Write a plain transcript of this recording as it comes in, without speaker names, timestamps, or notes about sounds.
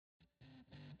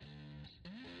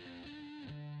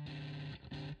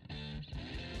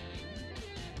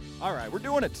All right, we're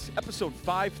doing it. Episode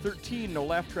 513, No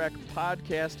Laugh Track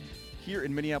Podcast, here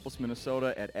in Minneapolis,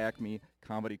 Minnesota at Acme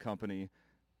Comedy Company,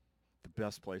 the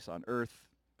best place on earth.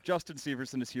 Justin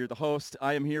Severson is here, the host.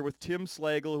 I am here with Tim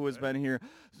Slagle, who has been here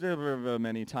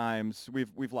many times.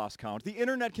 We've lost count. The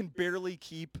internet can barely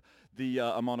keep the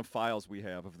amount of files we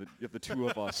have of the two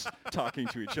of us talking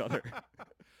to each other.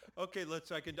 Okay,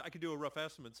 I can do a rough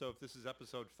estimate. So if this is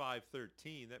episode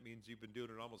 513, that means you've been doing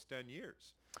it almost 10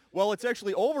 years. Well, it's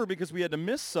actually over because we had to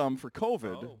miss some for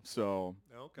COVID. Oh. So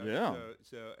Okay. yeah.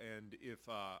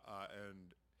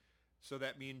 So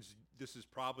that means this is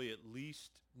probably at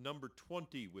least number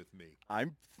 20 with me.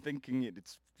 I'm thinking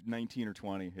it's 19 or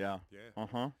 20. Yeah.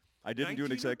 Yeah. I didn't do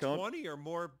an exact count. 20 or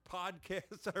more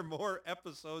podcasts or more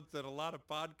episodes than a lot of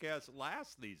podcasts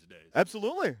last these days.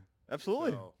 Absolutely.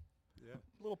 So, yeah.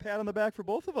 A little pat on the back for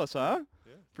both of us, huh?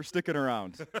 Yeah. For sticking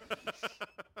around.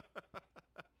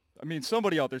 I mean,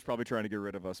 somebody out there's probably trying to get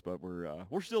rid of us, but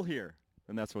we're still here,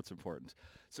 and that's what's important.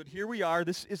 So here we are.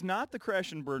 This is not the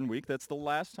Crash and Burn week. That's the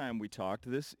last time we talked.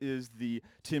 This is the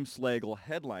Tim Slagle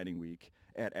headlining week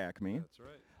at Acme. That's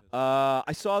right.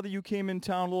 I saw that you came in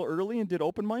town a little early and did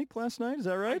open mic last night. Is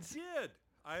that right? I did.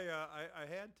 I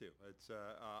had to. It's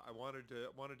I wanted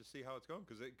to see how it's going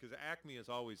because Acme is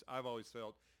always, I've always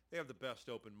felt they have the best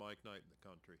open mic night in the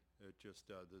country. It just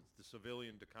the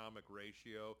civilian to comic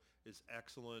ratio is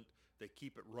excellent. They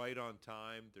keep it right on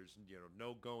time. There's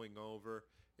no going over.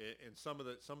 And some of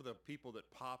the people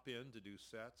that pop in to do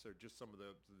sets are just some of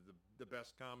the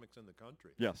best comics in the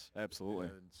country. Yes, absolutely.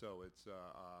 And so it's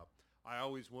I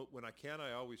always, when I can,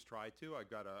 I always try to. I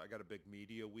got a big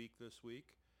media week this week.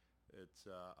 It's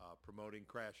promoting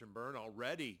Crash and Burn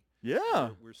already. Yeah.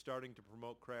 We're starting to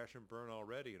promote Crash and Burn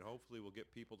already, and hopefully we'll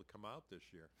get people to come out this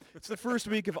year. It's the first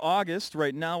week of August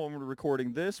right now when we're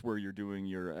recording this, where you're doing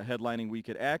your headlining week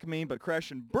at Acme, but Crash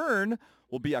and Burn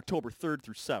will be October 3rd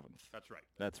through 7th. That's right.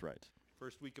 That's right.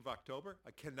 First week of October.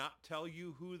 I cannot tell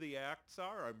you who the acts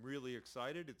are. I'm really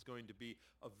excited. It's going to be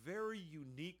a very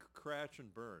unique Crash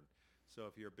and Burn. So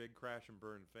if you're a big Crash and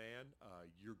Burn fan,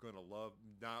 you're going to love.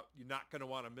 Now you're not going to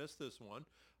want to miss this one.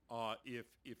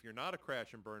 If you're not a Crash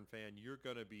and Burn fan, you're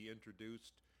going to be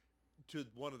introduced to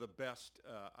one of the best,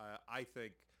 I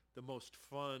think, the most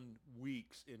fun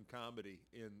weeks in comedy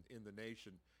in the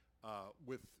nation,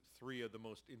 with three of the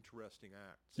most interesting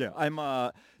acts. Yeah, I'm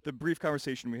the brief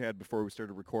conversation we had before we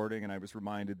started recording, and I was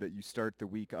reminded that you start the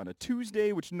week on a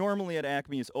Tuesday, which normally at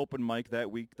Acme is open mic.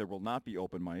 That week there will not be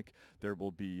open mic. There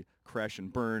will be Crash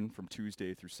and Burn from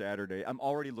Tuesday through Saturday. I'm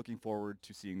already looking forward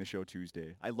to seeing the show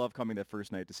Tuesday. I love coming that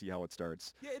first night to see how it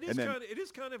starts. Yeah, it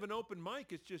is kind of an open mic.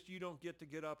 It's just you don't get to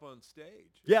get up on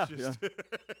stage. Yeah, it's just,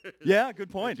 yeah, good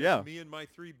point. It's just Yeah, me and my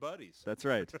three buddies. that's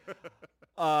right.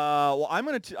 Well,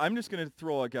 I'm just gonna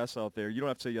throw a guess out there. You don't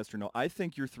have to say yes or no. I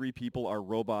think your three people are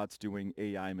robots doing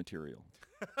AI material.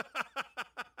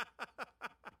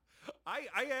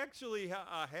 I actually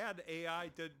had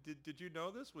AI. Did you know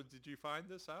this? Did you find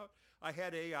this out? I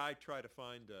had AI try to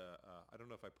find. I don't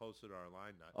know if I posted it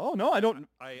online or not. Oh no, I don't.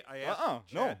 I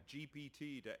asked no.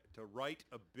 GPT to write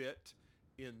a bit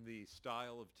in the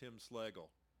style of Tim Slagle.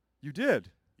 You did.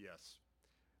 Yes.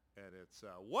 And it's,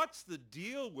 what's the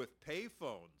deal with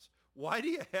payphones? Why do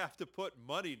you have to put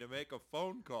money to make a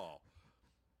phone call?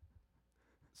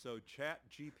 So Chat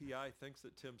GPI thinks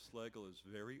that Tim Slagle is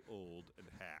very old and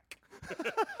hack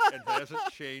and hasn't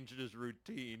changed his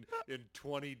routine in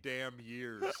 20 damn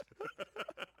years.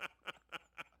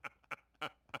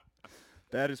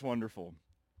 That is wonderful.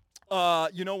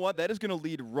 You know what? That is going to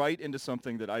lead right into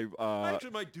something that I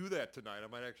actually might do that tonight. I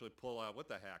might actually pull out, what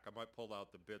the heck? I might pull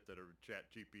out the bit that a Chat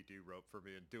GPT wrote for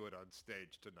me and do it on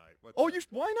stage tonight.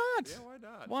 Why not? Yeah, why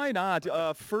not? Why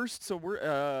not? First, so we're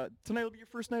tonight will be your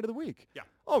first night of the week. Yeah.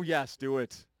 Oh yes, do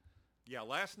it. Yeah,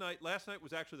 last night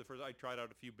was actually the first. I tried out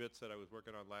a few bits that I was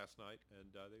working on last night,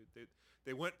 and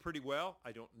they went pretty well.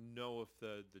 I don't know if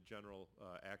the general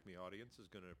Acme audience is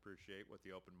going to appreciate what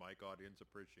the open mic audience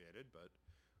appreciated, but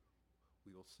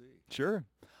we will see. Sure.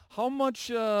 How much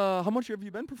have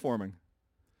you been performing?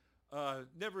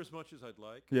 Never as much as I'd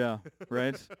like. Yeah.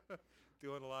 Right.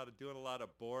 doing a lot of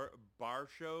bar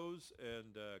shows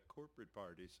and corporate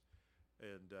parties,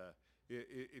 and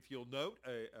if you'll note,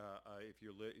 if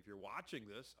you're watching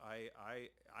this, I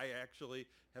actually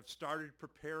have started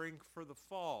preparing for the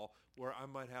fall where I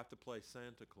might have to play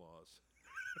Santa Claus.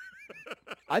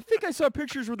 I think I saw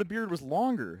pictures where the beard was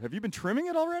longer. Have you been trimming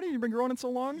it already? You've been growing it so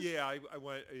long? Yeah, I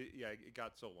went. Yeah, it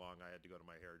got so long I had to go to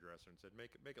my hairdresser and said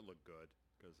make it look good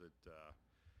because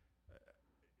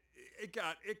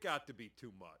it got to be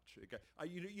too much.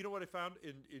 You know what I found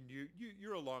in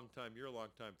you're a long time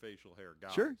facial hair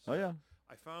guy. Sure. So Oh yeah.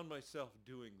 I found myself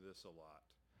doing this a lot,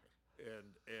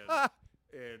 and Ah.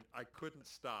 and I couldn't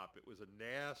stop. It was a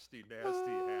nasty habit,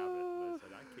 and I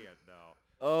said I can't now.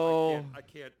 Oh. I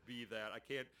can't be that. I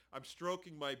can't. I'm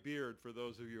stroking my beard for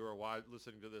those of you who are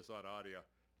listening to this on audio.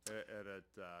 And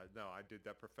no, I did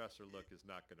that. Professor look is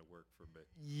not going to work for me.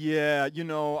 Yeah,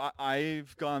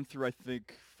 I've gone through,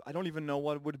 I don't even know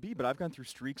what it would be, but I've gone through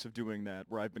streaks of doing that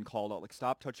where I've been called out, like,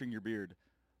 stop touching your beard.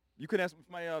 You could ask, if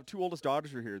my 2 oldest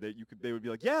daughters are here, they would be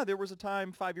like, yeah, there was a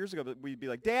time 5 years ago that we'd be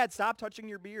like, Dad, stop touching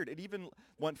your beard. It even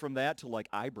went from that to, like,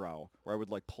 eyebrow, where I would,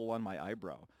 like, pull on my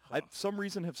eyebrow. Huh. Some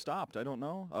reason have stopped. I don't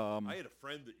know. I had a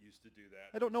friend that used to do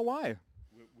that. I don't know why.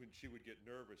 When she would get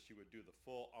nervous, she would do the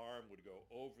full arm, would go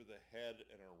over the head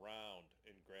and around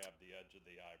and grab the edge of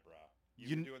the eyebrow.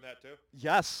 You been doing that too?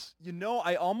 Yes.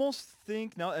 I almost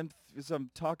think now, and as I'm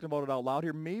talking about it out loud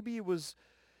here, maybe it was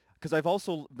because I've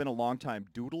also been a long time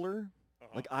doodler.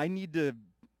 Like I need to,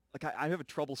 like I have a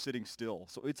trouble sitting still,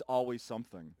 so it's always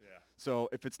something. Yeah. So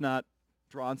if it's not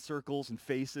drawn circles and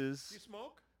faces. Do you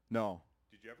smoke? No.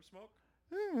 Did you ever smoke?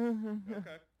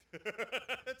 Okay.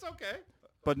 It's okay.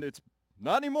 But it's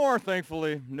not anymore,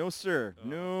 thankfully. No, sir. Oh.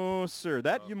 No, sir.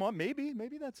 That maybe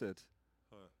that's it.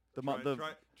 Huh.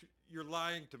 You're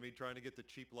lying to me trying to get the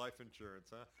cheap life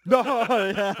insurance, huh? No.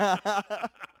 Yeah.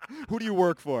 Who do you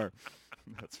work for?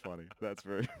 That's funny. That's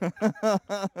very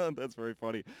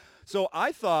funny. So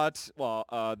I thought,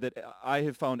 that I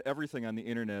have found everything on the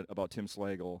internet about Tim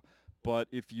Slagle, but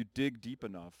if you dig deep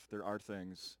enough, there are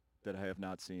things that I have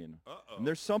not seen. Uh-oh. And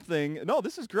there's something. No,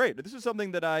 this is great. This is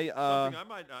something that I. Something I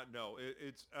might not know.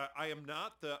 I am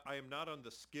not on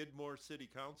the Skidmore City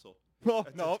Council. Well,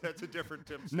 no, that's a different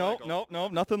Tim Slagle. No,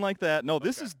 nothing like that. No,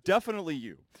 this Okay. is definitely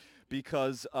you,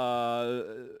 because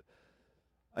and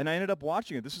I ended up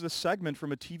watching it. This is a segment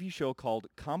from a TV show called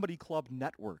Comedy Club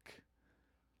Network.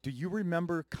 Do you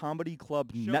remember Comedy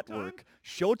Club Showtime? Network?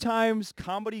 Showtime's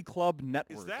Comedy Club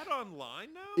Network. Is that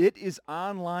online now? It is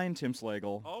online, Tim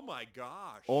Slagle. Oh my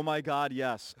gosh. Oh my God,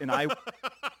 yes. And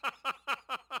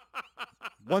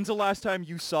when's the last time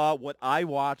you saw what I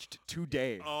watched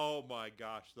today? Oh my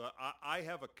gosh. I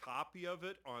have a copy of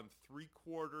it on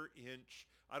 3/4 inch.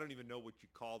 I don't even know what you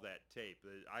call that tape.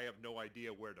 I have no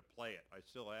idea where to play it. I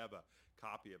still have a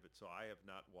copy of it, so I have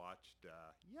not watched.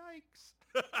 Yikes.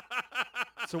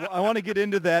 So I want to get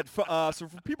into that. So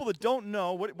for people that don't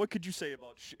know, what could you say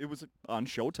about it? Was on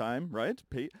Showtime, right?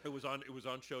 It was on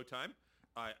Showtime.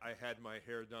 I had my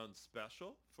hair done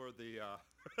special for the.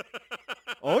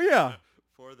 Oh yeah.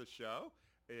 For the show,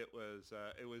 it was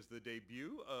the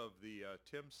debut of the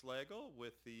Tim Slagle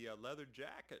with the leather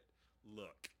jacket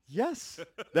look. Yes,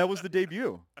 that was the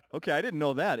debut. Okay, I didn't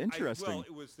know that. Interesting.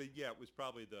 It was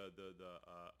probably the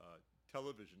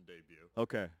television debut.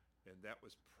 Okay. And that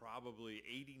was probably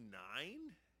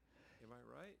 89. Am I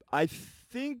right? I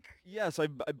think, yes, I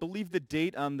believe the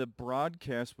date on the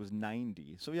broadcast was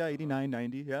 90. So yeah, 89,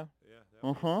 90, yeah.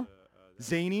 Yeah.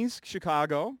 Zanies,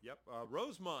 Chicago. Yep.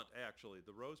 Rosemont, actually.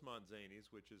 The Rosemont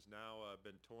Zanies, which has now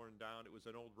been torn down. It was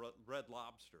an old Red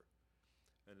Lobster.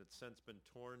 And it's since been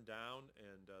torn down,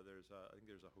 and I think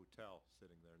there's a hotel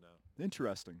sitting there now.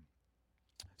 Interesting.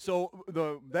 So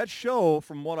that show,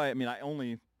 from what I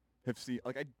only have seen,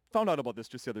 like I found out about this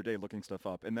just the other day looking stuff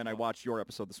up, and then I watched your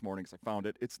episode this morning because I found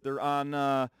it. They're on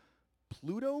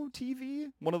Pluto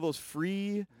TV, one of those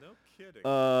free. No kidding.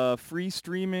 Free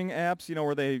streaming apps,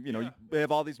 where they, they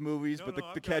have all these movies, but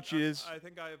the catch is. I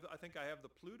think I have the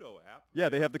Pluto app. Yeah,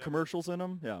 they have the commercials in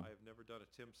them. Yeah. I have never done a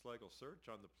Tim Slagle search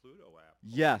on the Pluto app.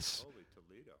 Yes. Holy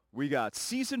Toledo. We got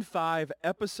season 5,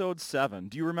 episode 7.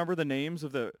 Do you remember the names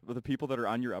of the people that are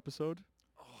on your episode?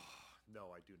 Oh,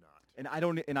 no, I do not.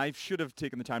 And I should have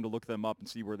taken the time to look them up and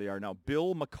see where they are now.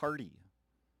 Bill McCarty.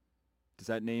 Does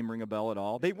that name ring a bell at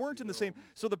all? They weren't in the same.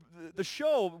 So the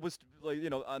show was, like,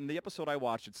 on the episode I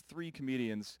watched, it's 3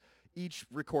 comedians, each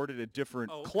recorded at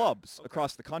different clubs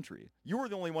across the country. You were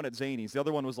the only one at Zanies. The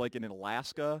other one was like in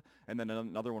Alaska, and then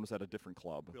another one was at a different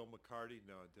club. Bill McCarty?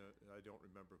 No, I don't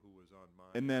remember who was on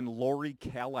mine. And then Lori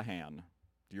Callahan.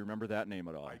 Do you remember that name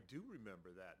at all? I do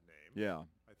remember that name. Yeah.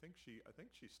 I think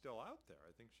she's still out there.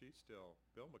 I think she's still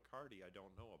Bill McCarty. I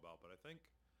don't know about, but I think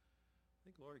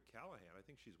Lori Callahan. I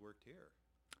think she's worked here.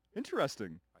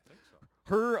 Interesting. I think so.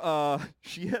 Her,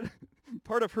 she had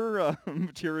part of her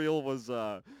material was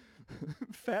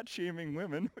fat shaming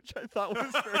women, which I thought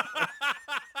was very.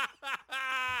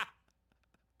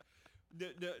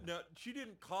 No, she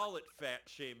didn't call it fat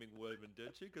shaming women,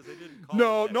 did she? Because they didn't call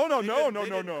No, it that. no, no, They no, didn't- no, they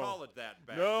no, didn't no. call it that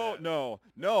back No, then.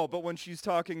 no. But when she's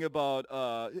talking about,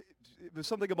 it was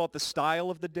something about the style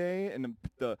of the day and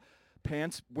the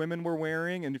pants women were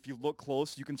wearing, and if you look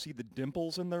close, you can see the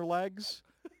dimples in their legs.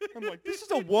 I'm like, this is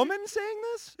a woman saying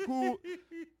this, who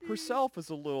herself is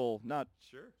a little not.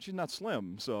 Sure. She's not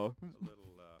slim, so A little.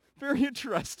 very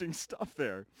interesting stuff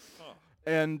there. Huh.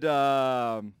 And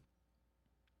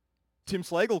Tim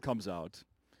Slagle comes out.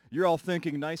 You're all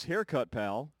thinking, nice haircut,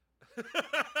 pal.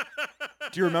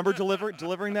 Do you remember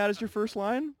delivering that as your first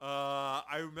line?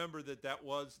 I remember that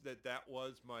was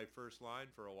my first line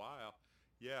for a while.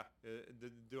 Yeah.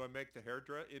 Do I make the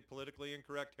politically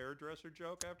incorrect hairdresser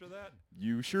joke after that?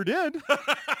 You sure did.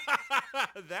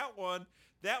 That one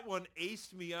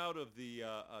aced me out of the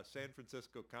San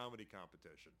Francisco comedy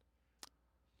competition.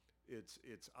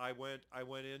 I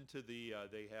went into the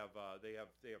they have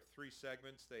 3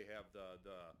 segments. They have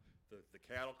the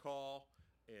cattle call,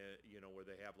 where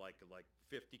they have like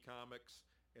 50 comics,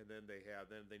 and then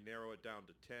they narrow it down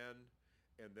to 10,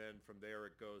 and then from there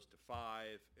it goes to 5,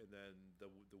 and then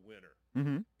the winner.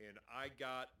 Mm-hmm. And I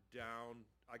got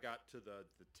to the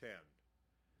 10,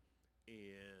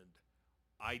 and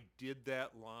I did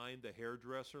that line, the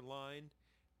hairdresser line,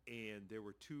 and there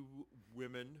were 2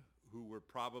 women who were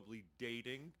probably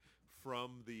dating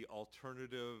from the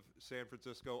San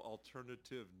Francisco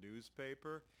alternative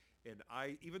newspaper. And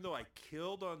even though I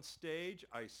killed on stage,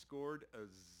 I scored a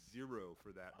 0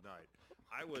 for that night.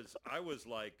 I was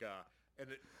like,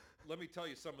 let me tell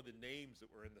you some of the names that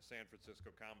were in the San Francisco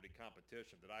comedy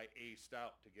competition that I aced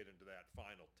out to get into that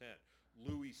final 10.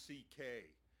 Louis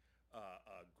C.K.,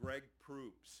 Greg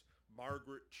Proops,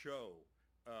 Margaret Cho,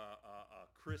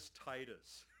 Chris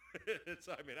Titus.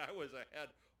 I was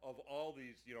ahead of all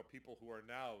these, people who are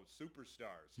now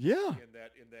superstars. Yeah. In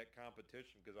that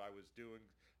competition, because I was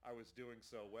doing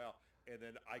so well, and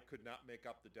then I could not make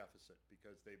up the deficit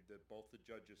because both the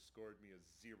judges scored me a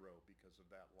 0 because of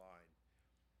that line.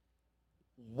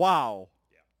 Wow.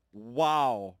 Yeah.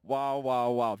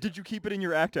 Wow. Did you keep it in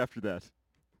your act after that?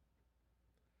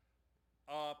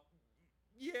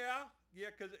 Yeah,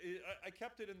 because I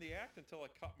kept it in the act until I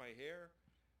cut my hair.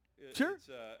 Sure.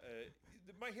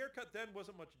 My haircut then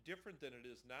wasn't much different than it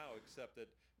is now, except that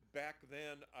back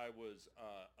then I was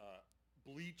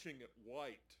bleaching it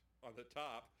white on the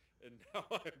top, and now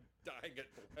I'm dyeing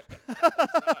it black on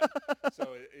the side.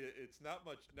 So it's not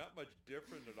much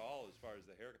different at all as far as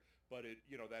the haircut. But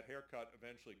that haircut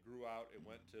eventually grew out and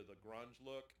went to the grunge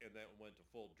look, and then went to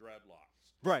full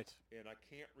dreadlocks. Right. And I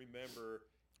can't remember,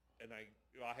 and I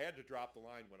had to drop the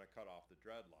line when I cut off the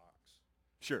dreadlocks.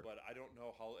 Sure. But I don't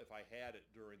know if I had it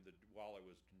while I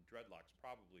was in dreadlocks.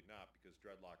 Probably not, because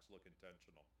dreadlocks look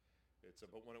intentional.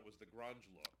 But when it was the grunge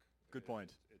look. Good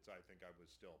point. I think I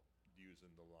was still using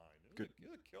the line. Good. It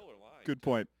was a killer line. Good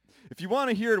point. If you want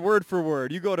to hear it word for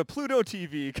word, you go to Pluto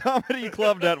TV, Comedy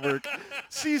Club Network,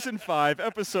 Season 5,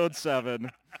 Episode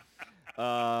 7.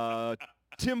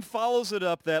 Tim follows it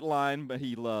up, that line, but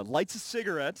he lights a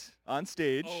cigarette on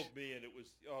stage. Oh man, it was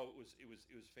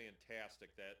fantastic.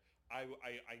 That I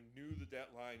knew that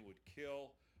line would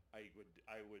kill. I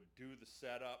would do the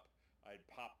setup. I'd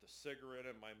pop the cigarette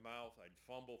in my mouth. I'd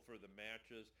fumble for the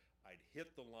matches. I'd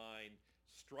hit the line,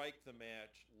 strike the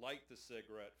match, light the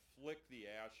cigarette, flick the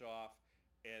ash off,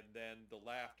 and then the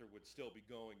laughter would still be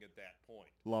going at that point.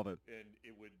 Love it. And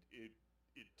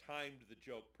it timed the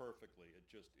joke perfectly.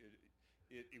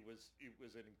 It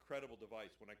was an incredible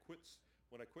device. When I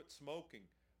quit smoking,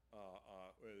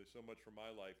 so much for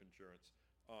my life insurance.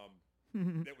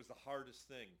 That was the hardest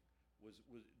thing. Was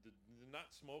the not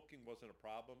smoking wasn't a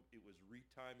problem. It was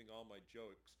retiming all my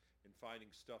jokes and finding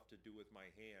stuff to do with my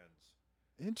hands.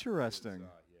 Interesting.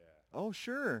 Yeah. Oh,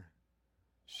 sure.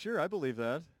 I believe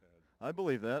that. I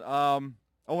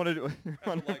wanted to. As a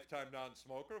lifetime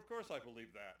non-smoker, of course I believe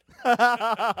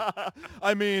that.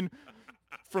 I mean,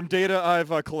 from data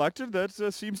I've collected, that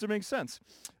seems to make sense.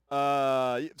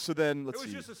 So then, let's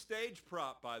see. It was just a stage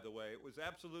prop, by the way. It was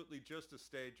absolutely just a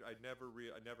stage. I never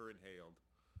inhaled.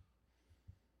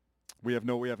 We have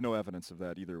no evidence of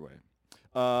that either way.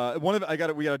 We got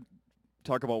to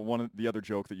talk about the other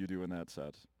joke that you do in that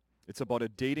set. It's about a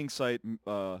dating site.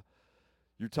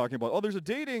 You're talking about, there's a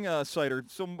dating site or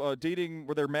some dating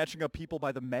where they're matching up people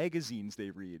by the magazines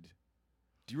they read.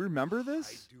 Do you remember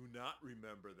this? I do not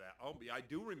remember that. Oh, I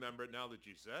do remember it now that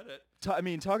you said it.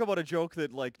 Talk about a joke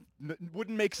that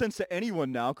wouldn't make sense to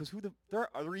anyone now, because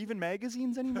are there even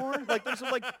magazines anymore?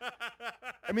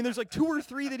 There's 2 or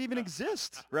 3 that even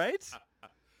exist, right?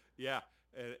 Yeah.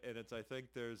 and it's I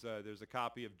think there's a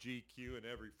copy of GQ in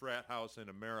every frat house in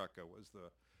America was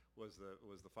the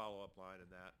follow-up line in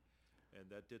that. And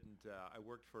that didn't. I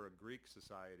worked for a Greek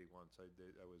society once. I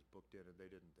was booked in, and they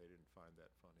didn't find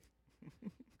that funny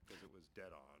because it was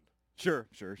dead on. Sure.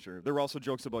 There were also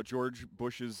jokes about George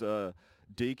Bush's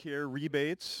daycare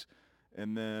rebates,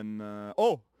 and then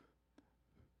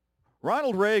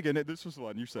Ronald Reagan. This was the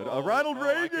one you said. Ronald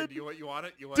Reagan. You want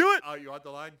it? You want Do it. Oh, you want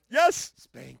the line? Yes.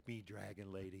 Spank me,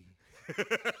 dragon lady.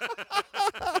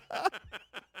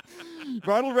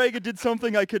 Ronald Reagan did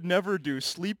something I could never do: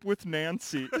 sleep with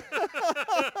Nancy.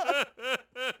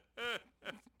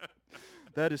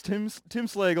 That is Tim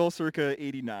Slagle, circa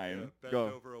 '89. Yeah, bent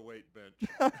Go. over a weight bench.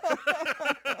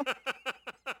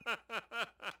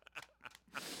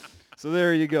 So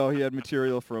there you go. He had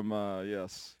material from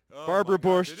yes, Oh Barbara my God,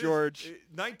 Bush, it is- George.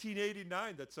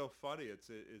 1989. That's so funny. It's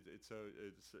so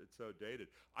dated.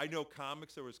 I know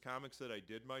comics. There was comics that I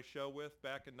did my show with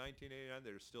back in 1989.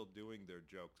 They're still doing their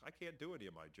jokes. I can't do any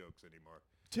of my jokes anymore.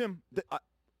 Tim,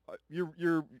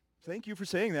 you're. Thank you for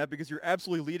saying that because you're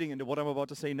absolutely leading into what I'm about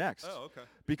to say next. Oh, okay.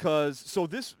 Because so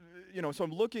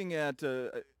I'm looking at.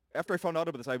 After I found out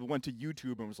about this, I went to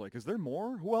YouTube and was like, "Is there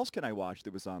more? Who else can I watch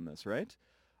that was on this?" Right?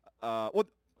 I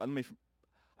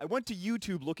went to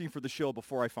YouTube looking for the show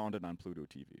before I found it on Pluto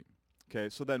TV. Okay,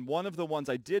 so then one of the ones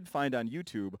I did find on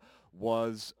YouTube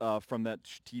was from that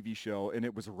TV show, and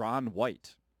it was Ron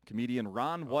White, comedian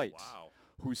Ron White, Wow.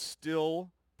 who still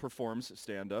performs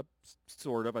stand-up,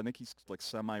 sort of. I think he's like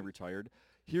semi-retired.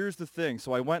 Here's the thing.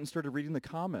 So I went and started reading the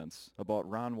comments about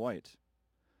Ron White.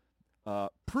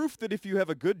 Proof that if you have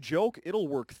a good joke, it'll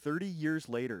work 30 years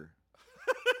later.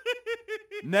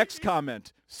 Next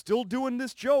comment. Still doing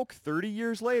this joke 30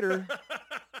 years later.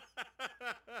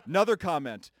 Another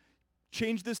comment.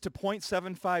 Change this to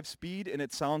 0.75 speed and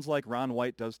it sounds like Ron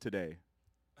White does today.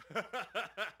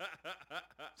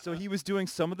 So he was doing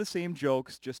some of the same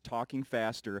jokes, just talking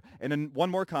faster. And then one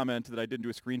more comment that I didn't do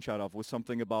a screenshot of was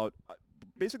something about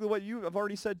basically what you have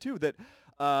already said too, that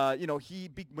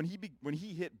when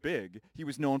he hit big, he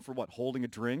was known for holding a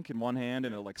drink in one hand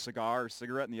and a cigar or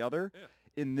cigarette in the other. Yeah.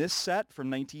 In this set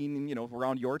from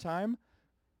around your time,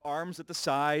 arms at the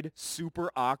side, super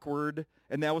awkward,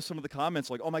 and that was some of the comments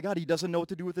like, "Oh my God, he doesn't know what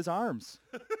to do with his arms."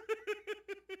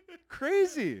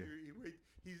 Crazy.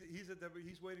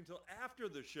 He's waiting till after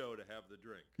the show to have the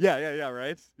drink. Yeah,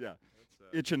 right? Yeah.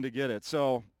 That's, Itching to get it.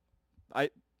 So I'm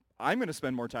going to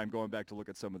spend more time going back to look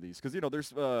at some of these because,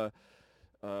 there's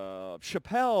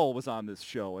Chappelle was on this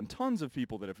show and tons of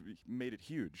people that have made it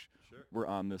huge Sure. were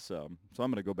on this. So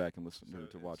I'm going to go back and listen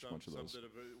to watch a bunch of those. Some that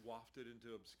have wafted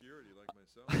into obscurity like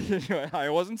myself. I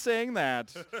wasn't saying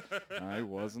that. I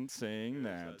wasn't saying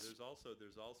that. There's also an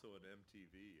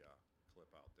MTV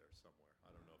clip out there somewhere.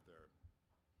 I don't know if they're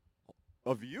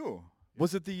Of you.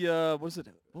 Was it the,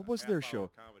 what was their show?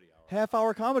 Comedy Hour. Half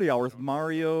Hour Comedy Hour with I don't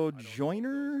Mario know if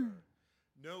Joyner?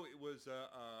 No, it was,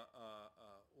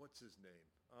 what's his name?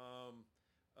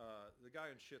 The guy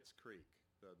in Schitt's Creek,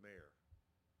 the mayor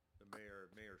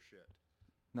shit.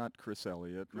 Not Chris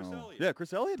Elliott. Chris no. Elliott. Yeah,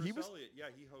 Chris Elliott. Chris Elliott, yeah,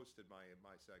 he hosted my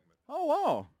segment. Oh,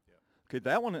 wow. Yeah. Okay,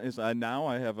 that one is, now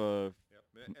I have a... Yep,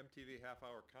 MTV Half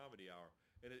Hour Comedy Hour.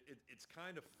 And it's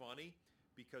kind of funny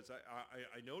because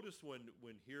I noticed when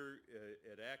here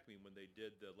at Acme, when they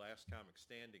did the Last Comic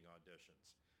Standing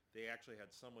auditions, they actually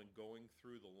had someone going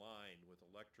through the line with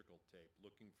electrical tape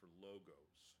looking for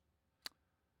logos.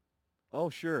 Oh,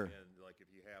 sure. And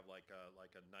if you have like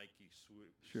a Nike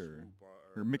swoop, Sure. swoop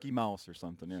Or Mickey Mouse or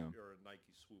something, yeah. or a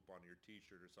Nike swoop on your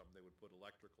T-shirt or something, they would put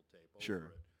electrical tape over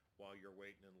Sure. it while you're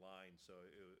waiting in line, so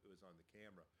it was on the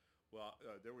camera. Well,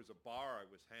 there was a bar I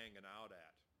was hanging out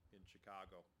at in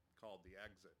Chicago called The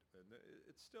Exit, and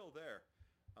it's still there.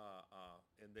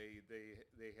 And they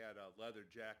had leather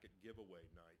jacket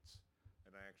giveaway nights,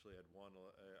 and I actually had one.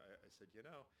 I said,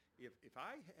 if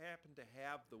I happen to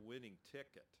have the winning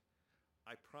ticket,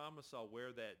 I promise I'll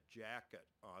wear that jacket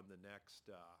on the next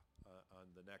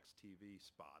TV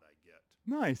spot I get.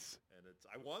 Nice. And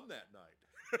I won that night.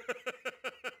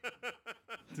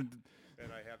 And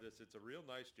I have this. It's a real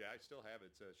nice jacket. I still have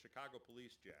it. It's a Chicago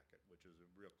police jacket, which is a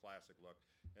real classic look.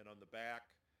 And on the back,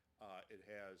 it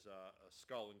has a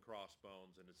skull and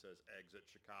crossbones, and it says "Exit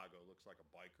Chicago." It looks like a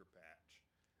biker patch.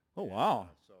 Oh, wow.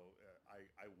 So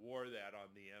I wore that on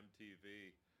the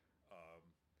MTV.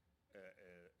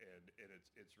 And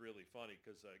it's really funny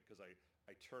because I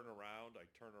turn around to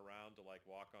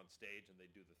walk on stage, and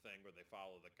they do the thing where they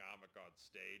follow the comic on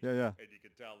stage. Yeah. And you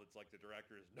can tell it's like the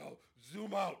director is, no,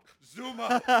 zoom out, because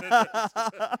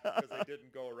they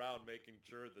didn't go around making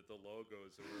sure that the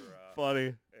logos were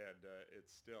Funny. And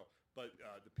it's still, But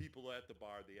the people at the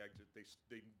bar, the exit,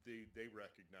 they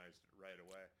recognized it right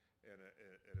away. And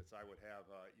it's I would have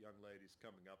young ladies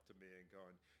coming up to me and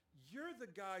going, "You're the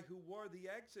guy who wore the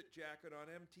exit jacket on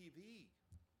MTV."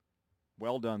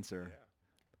 Well done, sir. Yeah.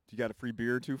 You got a free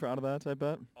beer or two out of that, I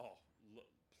bet? Oh,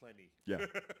 plenty. Yeah,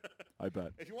 I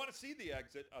bet. If you want to see the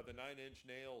exit, the Nine Inch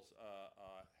Nails,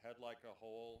 "Head Like a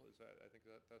Hole," is that? I think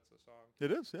that's the song. It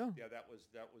is, yeah. Yeah, that was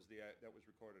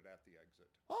recorded at the exit.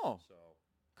 Oh, So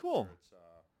cool. it's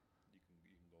you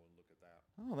can go and look at that.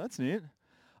 Oh, that's neat.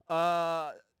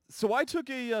 So I took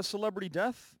a celebrity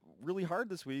death really hard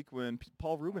this week when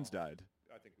Paul Rubens died.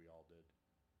 I think we all did.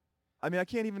 I mean, I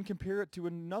can't even compare it to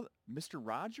another Mr.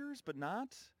 Rogers, but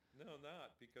not. No,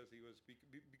 not because he was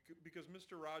because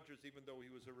Mr. Rogers, even though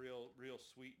he was a real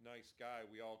sweet, nice guy,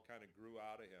 we all kind of grew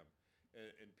out of him.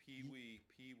 And Pee Wee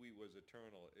was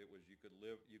eternal. It was you could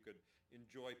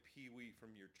enjoy Pee Wee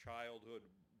from your childhood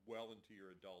well into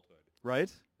your adulthood. Right.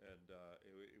 And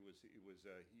it was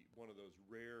one of those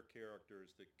rare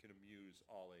characters that can amuse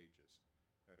all ages.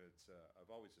 And it's I've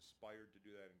always aspired to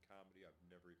do that in comedy. I've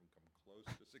never even come close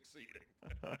to succeeding.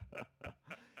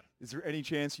 Is there any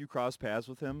chance you crossed paths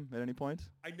with him at any point?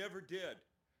 I never did.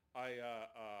 I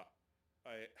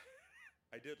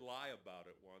did lie about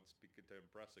it once to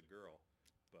impress a girl,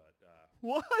 but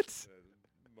What?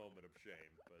 moment of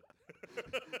shame. But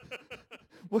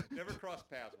What? never crossed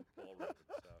paths with Paul Rubens.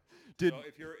 Did So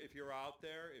if you're out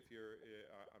there,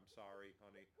 I'm sorry,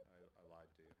 honey, I lied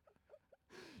to you.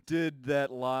 did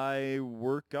that lie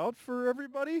work out for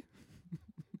everybody?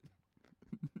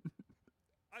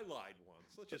 I lied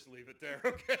once. Let's just leave it there,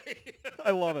 okay?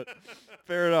 I love it.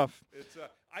 Fair enough. It's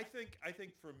I think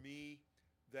for me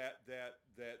that the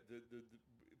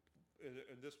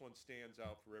and this one stands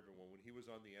out for everyone. When he was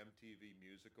on the MTV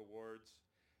Music Awards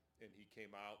and he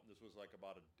came out, and this was like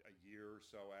about a year or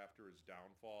so after his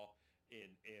downfall,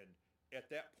 and at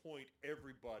that point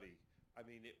everybody, I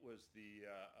mean, it was the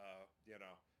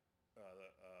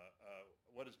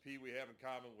what does Pee Wee have in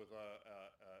common with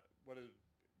what does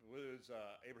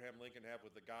Abraham Lincoln have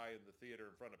with the guy in the theater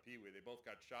in front of Pee Wee? They both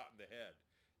got shot in the head.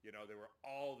 You know, there were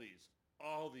all these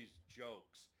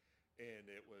jokes, and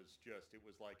it was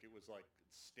like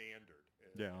standard.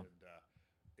 Yeah.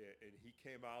 And he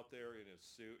came out there in his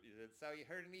suit. He said, "So you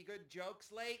heard any good jokes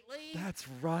lately?" That's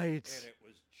right. And it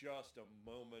was just a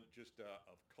moment,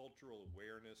 of cultural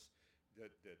awareness that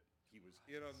he was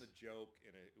in on the joke,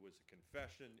 and it was a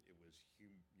confession. It was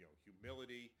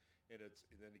humility. And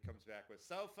then he comes back with,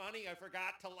 "So funny, I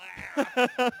forgot to laugh."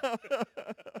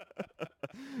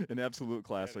 An absolute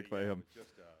classic by him.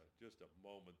 Just a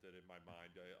moment that in my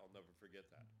mind, I'll never forget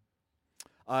that.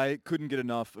 I couldn't get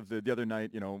enough of the other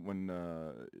night, when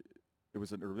it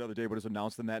was or the other day, but it was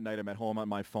announced, and that night I'm at home on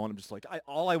my phone. I'm just like,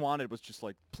 all I wanted was just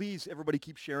like, please, everybody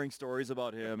keep sharing stories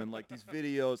about him and like these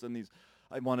videos and these.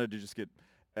 I wanted to just get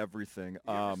everything.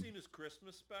 You ever seen his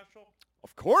Christmas special?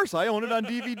 Of course, I own it on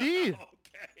DVD.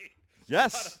 Okay.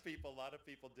 Yes. A lot of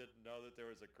people didn't know that there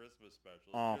was a Christmas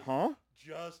special. Uh-huh.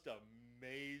 Just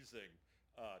amazing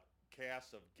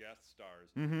cast of guest stars.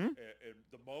 Mm-hmm. And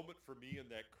the moment for me in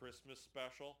that Christmas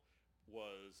special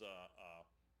was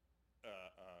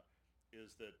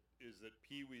is that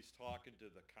Pee Wee's talking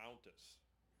to the Countess,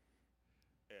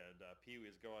 and Pee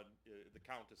Wee's going. The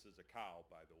Countess is a cow,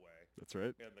 by the way. That's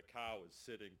right. And the cow is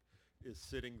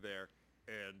sitting there.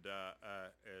 And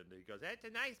he goes, "That's a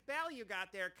nice bell you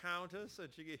got there, Countess." And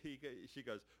she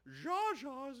goes, "Zsa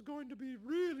Zsa is going to be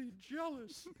really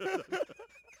jealous."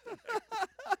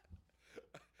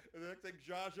 And the next thing,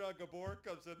 Zsa Zsa Gabor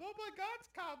comes in. "Oh my God,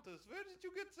 Countess, where did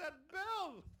you get that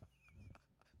bell?"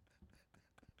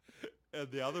 And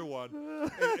the other one,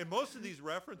 and most of these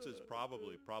references,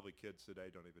 probably kids today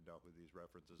don't even know who these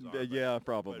references are. Yeah,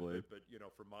 probably. But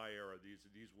for my era,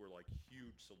 these were like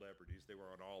huge celebrities. They were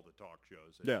on all the talk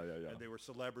shows. And, Yeah. And they were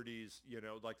celebrities,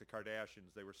 like the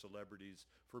Kardashians. They were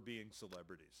celebrities for being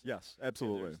celebrities. Yes,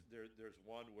 absolutely. There's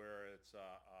one where it's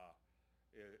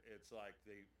like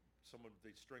they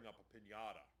string up a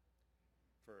piñata.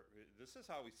 This is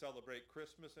how we celebrate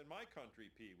Christmas in my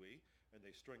country, Pee Wee. And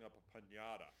they string up a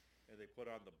piñata. And they put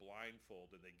on the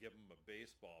blindfold, and they give him a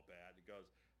baseball bat. He goes,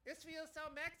 "This feels so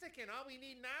Mexican. All we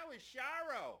need now is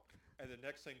Charo." And the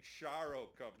next thing,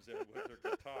 Charo comes in with her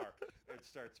guitar and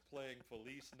starts playing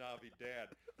Feliz Navidad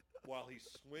while he's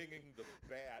swinging the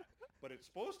bat. But it's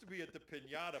supposed to be at the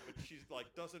piñata, but she's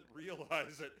like doesn't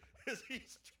realize it as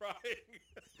he's trying.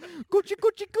 Coochie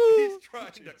coochie coo. He's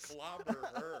trying to clobber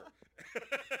her.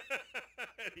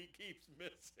 And he keeps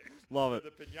missing. Love it.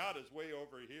 The piñata's way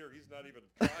over here. He's not even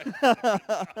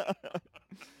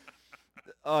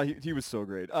trying. He was so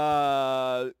great.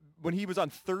 when he was on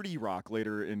 30 Rock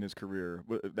later in his career,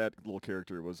 that little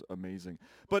character was amazing.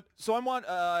 But so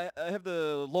I have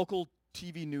the local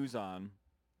TV news on,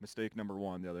 mistake number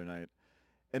 1 the other night,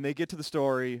 and they get to the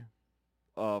story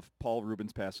of Paul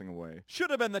Rubens passing away. Should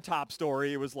have been the top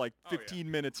story. It was like 15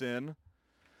 minutes in.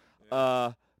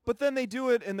 Yeah. But then they do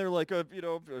it, and they're like,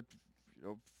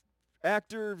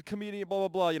 actor, comedian, blah,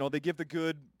 blah, blah. They give the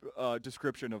good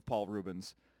description of Paul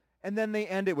Rubens. And then they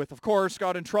end it with, of course,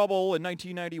 got in trouble in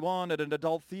 1991 at an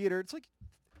adult theater. It's like,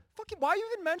 fucking, why are you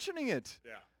even mentioning it?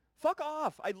 Yeah. Fuck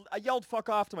off. I yelled fuck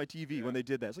off to my TV when they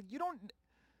did that. It's like,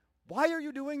 why are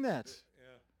you doing that?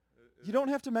 You don't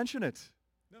have to mention it.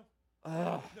 No.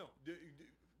 No.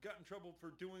 Got in trouble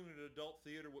for doing an adult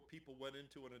theater what people went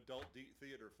into an adult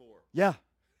theater for. Yeah.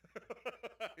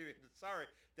 I mean, sorry.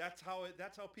 That's how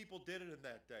people did it in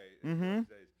that day. Mm-hmm. In those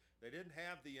days. They didn't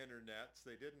have the internets.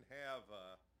 They didn't have.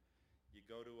 You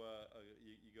go to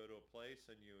a place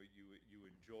and you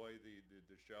enjoy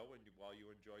the show while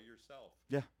you enjoy yourself.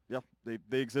 Yeah.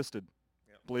 They existed.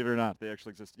 Yeah. Believe it or not, they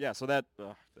actually exist. Yeah. So that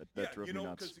drove me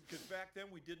nuts. Because back then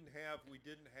we didn't have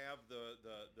the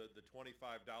 $25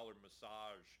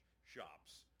 massage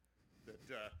shops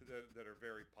that are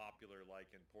very popular, like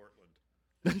in Portland.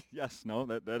 Yes, no,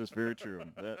 that is very true.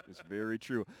 That is very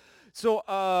true. So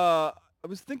I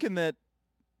was thinking that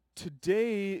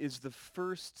today is the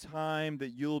first time that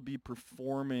you'll be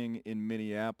performing in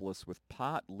Minneapolis with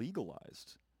pot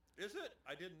legalized. Is it?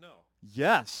 I didn't know.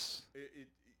 Yes.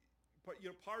 But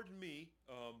pardon me.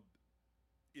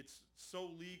 It's so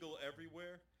legal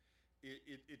everywhere.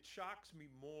 It shocks me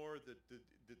more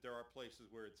that there are places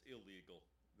where it's illegal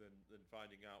than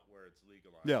finding out where it's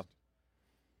legalized. Yeah.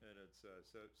 And it's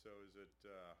so is it?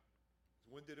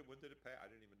 When did it pass? I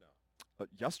didn't even know.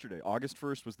 Yesterday, August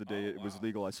 1st was the day it was wow.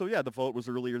 legalized. So yeah, the vote was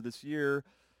earlier this year.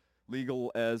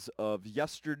 Legal as of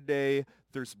yesterday.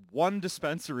 There's one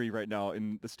dispensary right now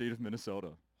in the state of Minnesota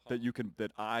that you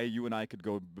and I could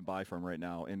go buy from right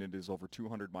now, and it is over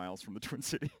 200 miles from the Twin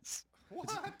Cities.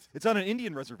 What? It's on an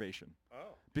Indian reservation.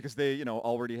 Oh. Because they,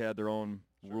 already had their own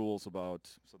rules about.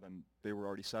 So then they were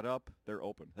already set up. They're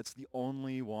open. That's the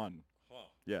only one. Huh.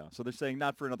 Yeah. So they're saying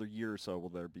not for another year or so will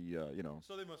there be,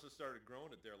 So they must have started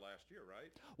growing it there last year,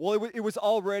 right? Well, it was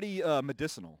already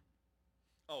medicinal.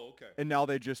 Oh, okay. And now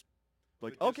they just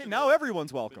Medicinal, okay, now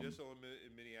everyone's welcome. Medicinal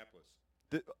in Minneapolis.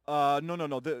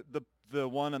 No. The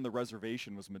one on the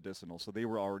reservation was medicinal, so they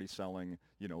were already selling,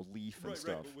 leaf and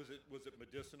stuff. Right, but was it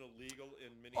medicinal legal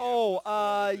in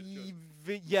Minneapolis?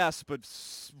 Yes, but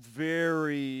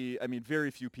very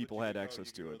few people had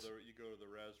access to it. You go to the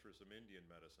res for some Indian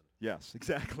medicine. Yes,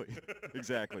 exactly.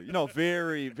 Exactly.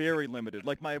 Very, very limited.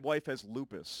 Like my wife has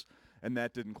lupus, and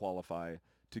that didn't qualify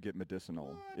to get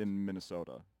medicinal in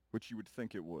Minnesota, which you would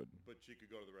think it would. But she could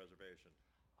go to the reservation.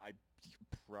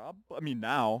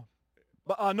 Now.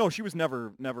 But no, she was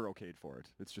never okayed for it.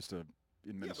 It's just in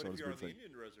Minnesota. Yeah, but if you're on the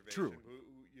Indian reservation,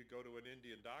 you go to an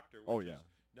Indian doctor, which is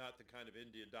not the kind of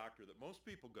Indian doctor that most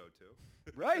people go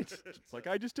to. Right. It's like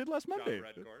I just did last Monday.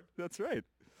 John Redcorn. That's right.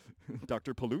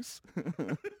 Dr. Palouse.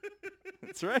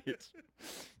 That's right.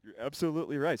 You're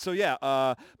absolutely right. So yeah,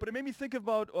 but it made me think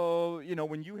about,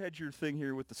 when you had your thing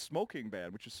here with the smoking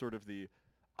ban, which is sort of the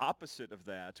opposite of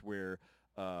that, where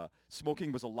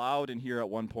smoking was allowed in here at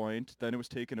one point, then it was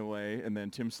taken away, and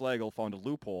then Tim Slagle found a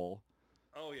loophole.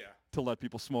 Oh yeah. To let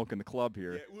people smoke in the club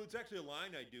here. Yeah, well, it's actually a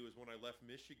line I do. Is when I left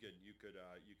Michigan, you could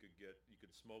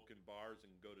smoke in bars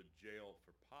and go to jail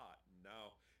for pot. And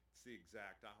now it's the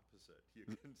exact opposite. You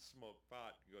can smoke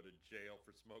pot and go to jail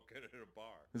for smoking in a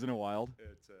bar. Isn't it wild?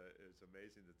 It's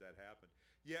amazing that happened.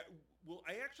 Yeah. Well,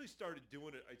 I actually started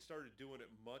doing it. I started doing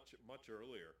it much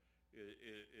earlier.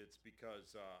 It's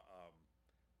because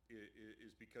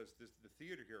the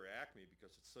theater here at Acme,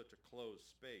 because it's such a closed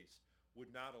space,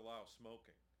 would not allow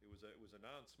smoking. It was a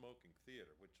non-smoking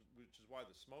theater, which is why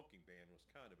the smoking ban was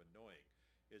kind of annoying.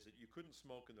 Is that you couldn't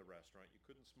smoke in the restaurant, you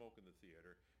couldn't smoke in the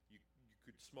theater, you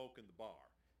could smoke in the bar,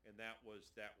 and that was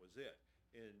it.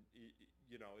 And it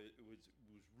was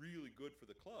really good for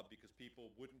the club because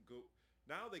people wouldn't go.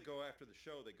 Now they go after the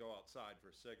show, they go outside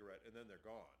for a cigarette, and then they're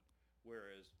gone.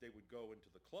 Whereas they would go into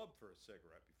the club for a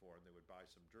cigarette before, and they would buy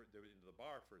some drink. They would into the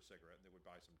bar for a cigarette, and they would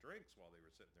buy some drinks while they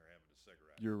were sitting there having a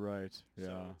cigarette. You're right.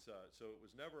 Yeah. So it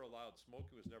was never allowed.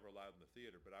 Smoking was never allowed in the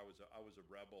theater. But I was a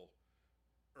rebel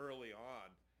early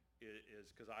on, is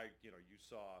because you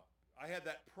saw I had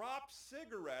that prop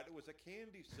cigarette. It was a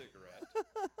candy cigarette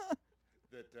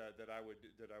that I would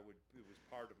it was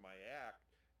part of my act,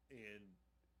 and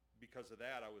because of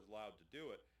that I was allowed to do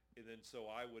it. And then so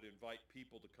I would invite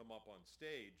people to come up on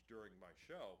stage during my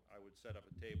show. I would set up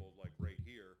a table like right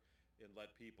here and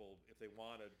let people, if they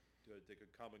wanted they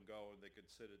could come and go, and they could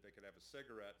have a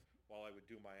cigarette while I would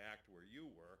do my act where you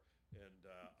were, and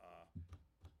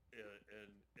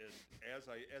as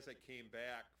I came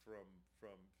back from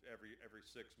every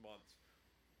 6 months,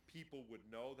 people would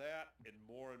know that, and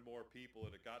more people,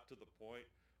 and it got to the point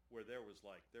where there was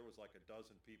like a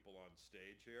dozen people on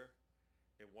stage here,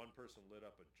 and one person lit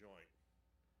up a joint.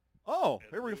 Oh,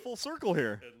 here we're full circle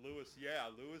here. And Lewis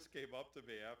came up to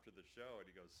me after the show, and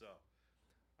he goes, "So,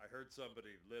 I heard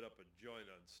somebody lit up a joint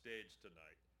on stage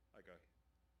tonight." I go,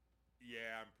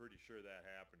 "Yeah, I'm pretty sure that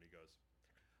happened." He goes,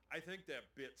 "I think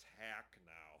that bit's hack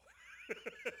now."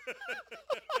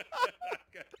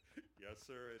 Yes,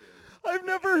 sir, it is. I've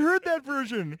never heard that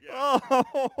version. Yeah.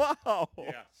 Oh, wow.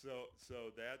 Yeah, so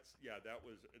that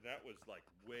was like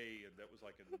that was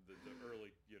like in the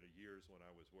early years when I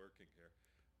was working here,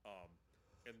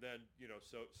 and then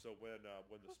so when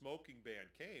the smoking ban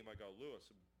came, I go,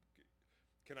 "Lewis,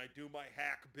 can I do my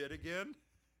hack bit again?"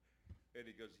 And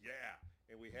he goes, "Yeah."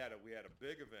 And we had a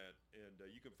big event, and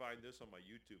you can find this on my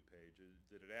YouTube page.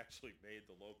 That it actually made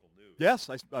the local news. Yes,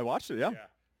 I watched it. Yeah. Yeah.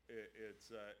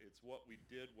 It's what we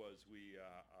did was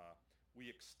we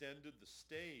extended the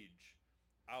stage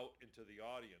out into the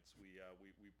audience. We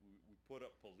put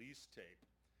up police tape,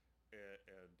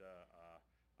 and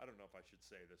I don't know if I should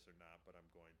say this or not, but I'm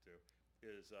going to.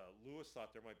 Lewis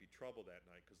thought there might be trouble that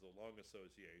night because the Lung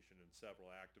Association and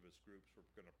several activist groups were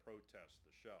going to protest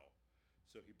the show.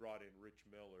 So he brought in Rich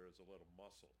Miller as a little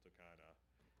muscle to kind of,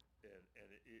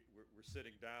 we're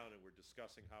sitting down and we're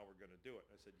discussing how we're going to do it.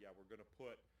 And I said, "Yeah, we're going to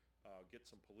get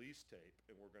some police tape,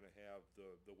 and we're going to have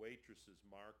the waitresses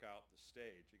mark out the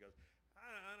stage." He goes,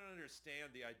 I don't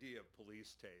understand the idea of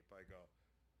police tape." I go,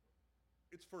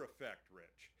 "It's for effect,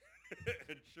 Rich."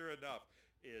 And sure enough,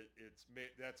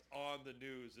 that's on the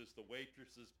news, is the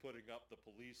waitresses putting up the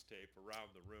police tape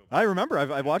around the room. I remember.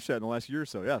 I've watched that in the last year or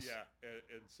so. Yes. Yeah,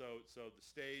 and so the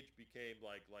stage became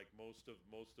like most of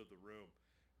the room,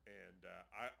 and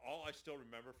all I still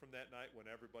remember from that night when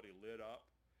everybody lit up,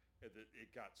 and it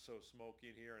got so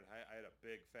smoky in here, and I had a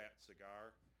big fat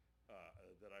cigar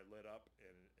that I lit up,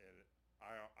 and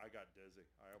I got dizzy.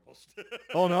 I almost.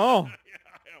 Oh no. Yeah,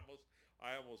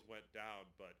 I almost went down,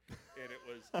 and it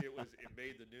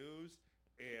made the news,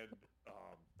 and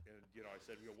I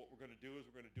said, what we're going to do is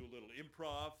we're going to do a little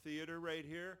improv theater right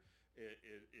here.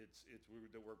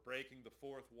 We're breaking the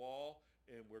fourth wall,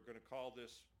 and we're going to call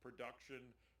this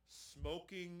production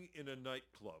 "Smoking in a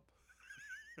Nightclub."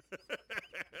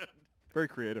 Very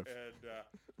creative. And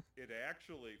it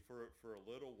actually, for a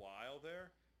little while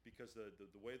there, because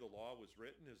the way the law was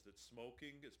written is that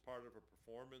smoking as part of a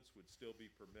performance would still be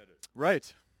permitted.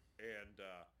 Right. And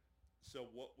so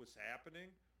what was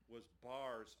happening was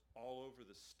bars all over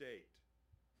the state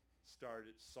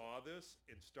saw this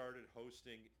and started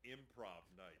hosting improv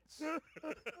nights. And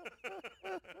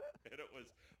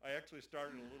I actually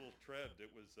started a little trend.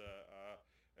 It was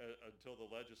until the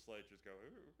legislatures go, "We're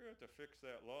going to have to fix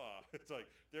that law." It's like,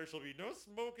 there shall be no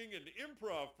smoking in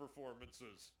improv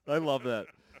performances. I love that.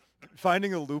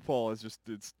 Finding a loophole is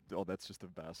that's just the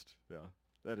best. Yeah,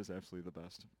 that is absolutely the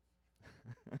best.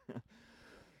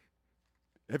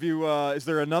 Have you, is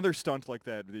there another stunt like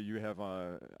that you have,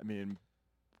 I mean,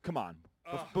 come on.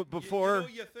 Before,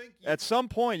 you think at some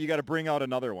point, you got to bring out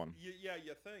another one. Yeah,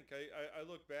 you think. I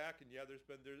look back, and yeah, there's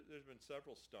been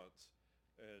several stunts,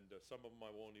 and some of them I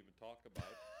won't even talk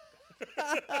about.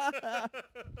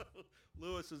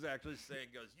 Lewis is actually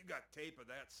saying, "You got tape of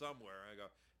that somewhere." I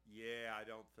go, "Yeah, I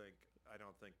don't think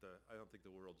the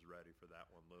world's ready for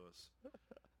that one, Lewis."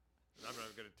 And I'm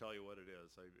not going to tell you what it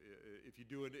is. If you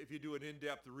do an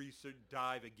in-depth research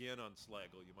dive again on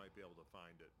Slagle, you might be able to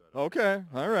find it. But okay,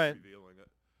 all right. Revealing it.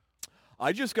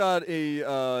 I just got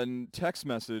a text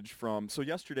message so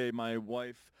yesterday my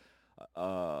wife,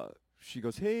 she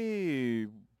goes, "Hey,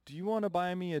 do you want to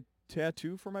buy me a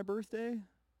tattoo for my birthday?"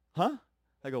 Huh?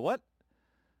 I go, "What?"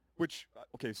 Which,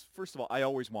 okay, first of all, I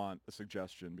always want a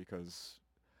suggestion because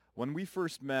when we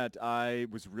first met, I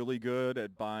was really good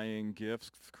at buying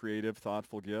gifts, creative,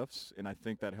 thoughtful gifts, and I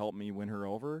think that helped me win her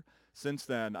over. Since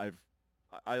then, I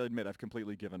admit I've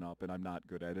completely given up, and I'm not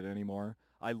good at it anymore.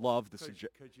 I love the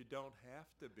suggestions. Because you don't have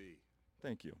to be.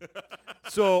 Thank you.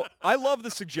 So I love the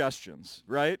suggestions,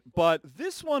 right? But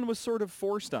this one was sort of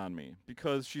forced on me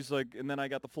because she's like, and then I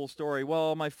got the full story.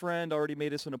 "Well, my friend already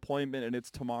made us an appointment, and it's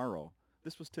tomorrow."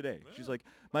 This was today. Yeah. She's like,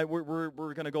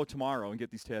 we're going to go tomorrow and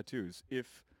get these tattoos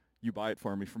if you buy it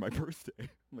for me for my birthday.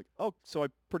 I'm like, oh, so I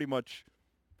pretty much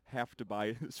have to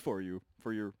buy this for you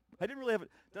for your. I didn't really have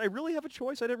it. Did I really have a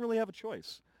choice? I didn't really have a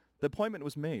choice. The appointment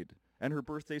was made, and her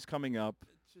birthday's coming up.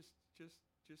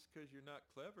 Just because you're not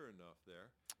clever enough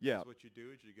there. Yeah. That's what you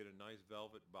do is you get a nice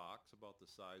velvet box about the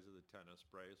size of the tennis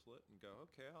bracelet and go,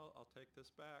 okay, I'll take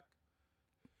this back.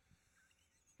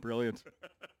 Brilliant.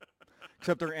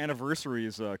 Except their anniversary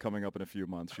is coming up in a few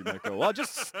months. She might go, well,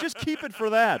 just keep it for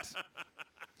that.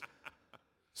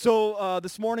 So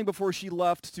this morning before she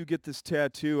left to get this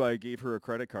tattoo, I gave her a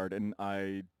credit card, and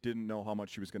I didn't know how much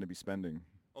she was going to be spending.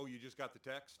 Oh, you just got the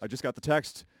text? I just got the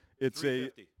text. It's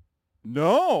 $350.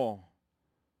 No.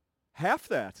 Half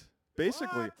that,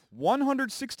 basically. What?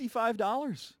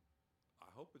 $165. I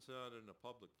hope it's not in a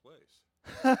public place.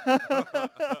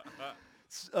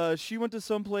 She went to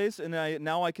some place, and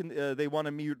they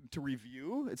wanted me to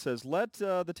review. It says, let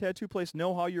the tattoo place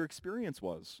know how your experience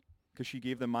was. Because she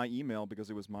gave them my email because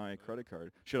it was my credit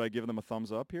card. Should I give them a thumbs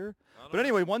up here? But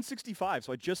anyway, $165.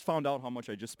 So I just found out how much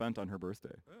I just spent on her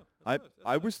birthday. Yeah,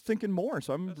 I was thinking more,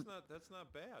 so I'm. That's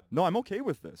not bad. No, I'm okay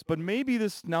with this. But maybe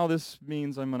this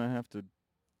means I'm gonna have to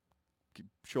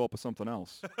show up with something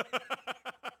else.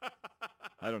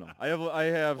 I don't know. I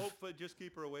have. Hopefully, just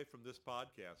keep her away from this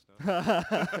podcast.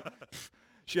 Huh?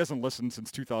 She hasn't listened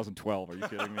since 2012. Are you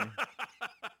kidding me?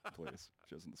 Please.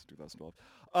 She hasn't since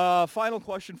 2012. Final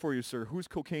question for you, sir. Whose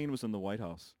cocaine was in the White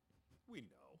House? We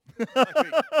know. I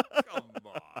mean, come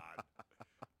on.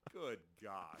 Good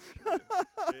gosh.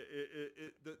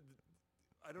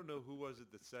 I don't know who was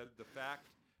it that said the fact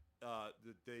that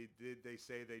they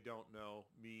say they don't know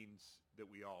means that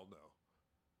we all know.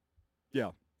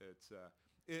 Yeah. It's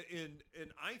and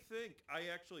I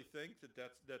actually think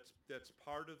that's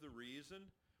part of the reason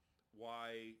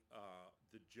why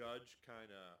the judge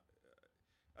kind of.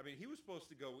 I mean, he was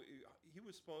supposed to go.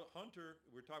 Hunter.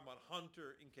 We're talking about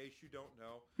Hunter. In case you don't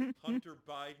know, Hunter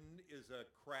Biden is a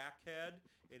crackhead,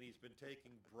 and he's been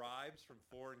taking bribes from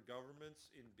foreign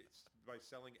governments by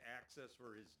selling access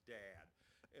for his dad.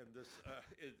 And this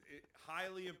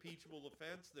highly impeachable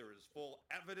offense. There is full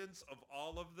evidence of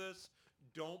all of this.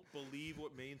 Don't believe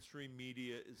what mainstream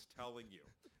media is telling you.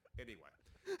 Anyway,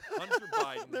 Hunter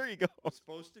Biden there you go. was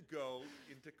supposed to go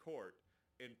into court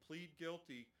and plead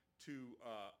guilty to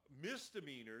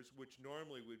misdemeanors, which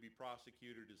normally would be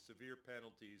prosecuted as severe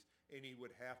penalties, and he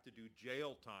would have to do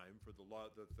jail time for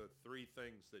the three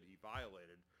things that he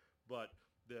violated. But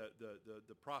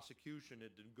the prosecution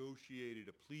had negotiated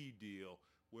a plea deal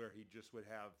where he just would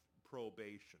have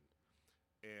probation,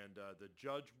 and the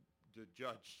judge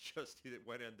just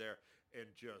went in there and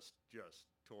just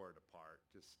tore it apart.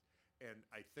 And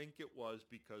I think it was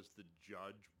because the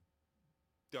judge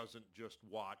doesn't just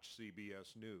watch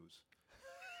CBS News.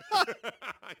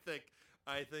 I think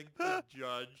the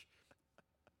judge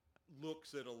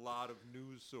looks at a lot of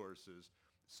news sources.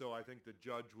 So I think the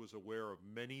judge was aware of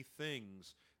many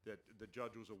things. That the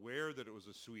judge was aware that it was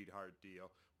a sweetheart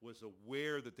deal, was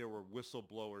aware that there were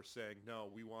whistleblowers saying, no,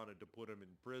 we wanted to put him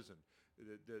in prison.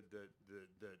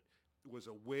 That was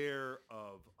aware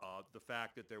of the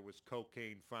fact that there was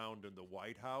cocaine found in the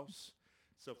White House.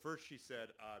 So first she said,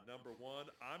 number one,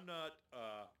 I'm not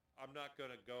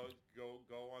going to go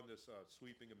on this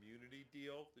sweeping immunity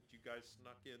deal that you guys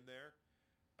snuck in there.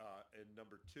 And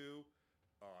number two,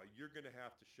 you're going to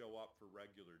have to show up for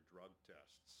regular drug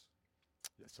tests.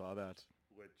 I saw that.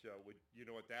 Which you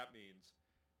know what that means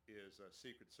is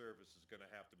Secret Service is going to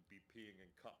have to be peeing in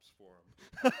cups for him.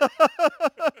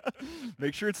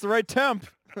 Make sure it's the right temp.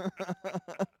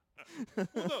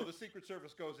 Well, no, the Secret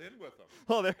Service goes in with them.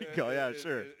 Oh, there you go. Yeah,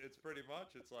 sure. It's pretty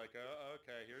much. It's like,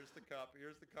 okay, here's the cup,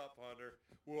 Hunter.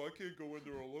 Well, I can't go in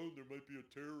there alone. There might be a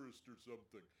terrorist or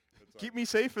something. Keep me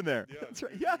safe in there. Yeah, that's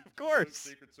right. Yeah, of course.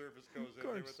 Secret Service goes in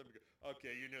there with them.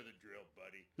 Okay, you know the drill,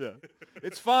 buddy. Yeah,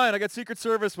 it's fine. I got Secret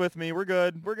Service with me. We're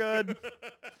good.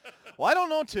 Well, I don't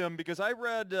know, Tim, because I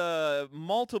read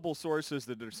multiple sources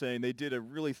that are saying they did a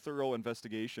really thorough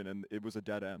investigation and it was a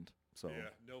dead end. So yeah,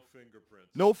 no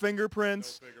fingerprints. No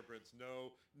fingerprints.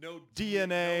 No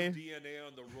DNA. No DNA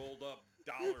on the rolled up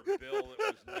dollar bill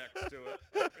that was next to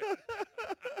it.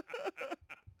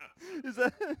 Is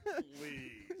that?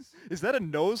 Please. Is that a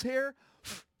nose hair?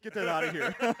 Get that out of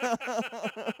here.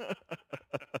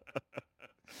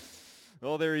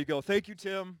 Well, there you go. Thank you,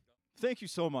 Tim. Thank you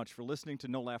so much for listening to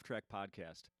No Laugh Track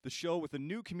Podcast, the show with a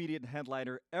new comedian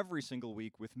headliner every single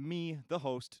week with me, the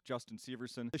host, Justin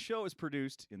Severson. The show is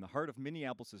produced in the heart of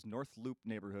Minneapolis' North Loop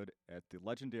neighborhood at the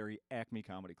legendary Acme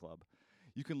Comedy Club.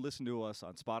 You can listen to us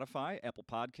on Spotify, Apple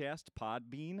Podcast,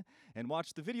 Podbean, and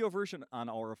watch the video version on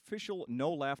our official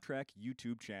No Laugh Track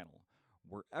YouTube channel.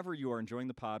 Wherever you are enjoying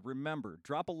the pod, remember,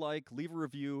 drop a like, leave a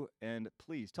review, and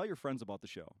please tell your friends about the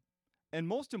show. And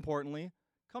most importantly,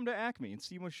 come to Acme and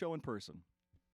see my show in person.